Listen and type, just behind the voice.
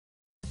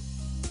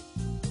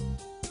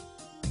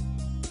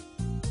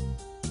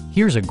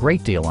Here's a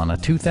great deal on a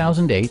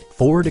 2008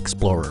 Ford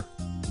Explorer.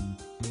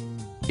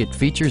 It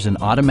features an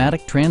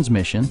automatic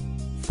transmission,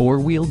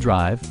 four-wheel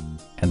drive,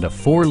 and a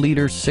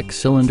 4-liter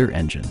 6-cylinder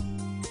engine.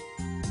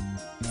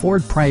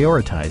 Ford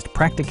prioritized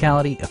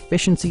practicality,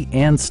 efficiency,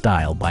 and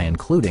style by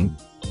including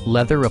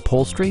leather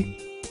upholstery,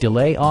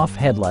 delay-off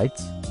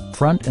headlights,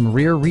 front and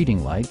rear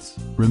reading lights,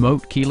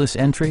 remote keyless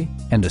entry,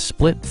 and a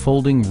split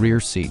folding rear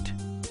seat.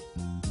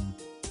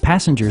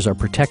 Passengers are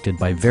protected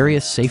by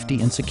various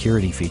safety and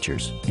security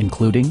features,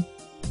 including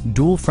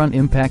dual front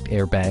impact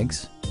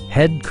airbags,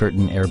 head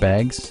curtain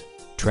airbags,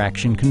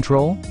 traction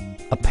control,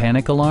 a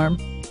panic alarm,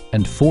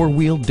 and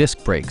 4-wheel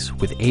disc brakes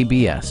with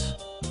ABS.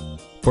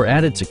 For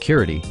added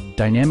security,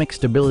 dynamic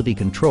stability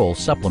control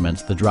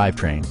supplements the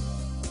drivetrain.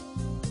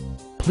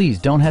 Please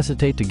don't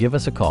hesitate to give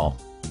us a call.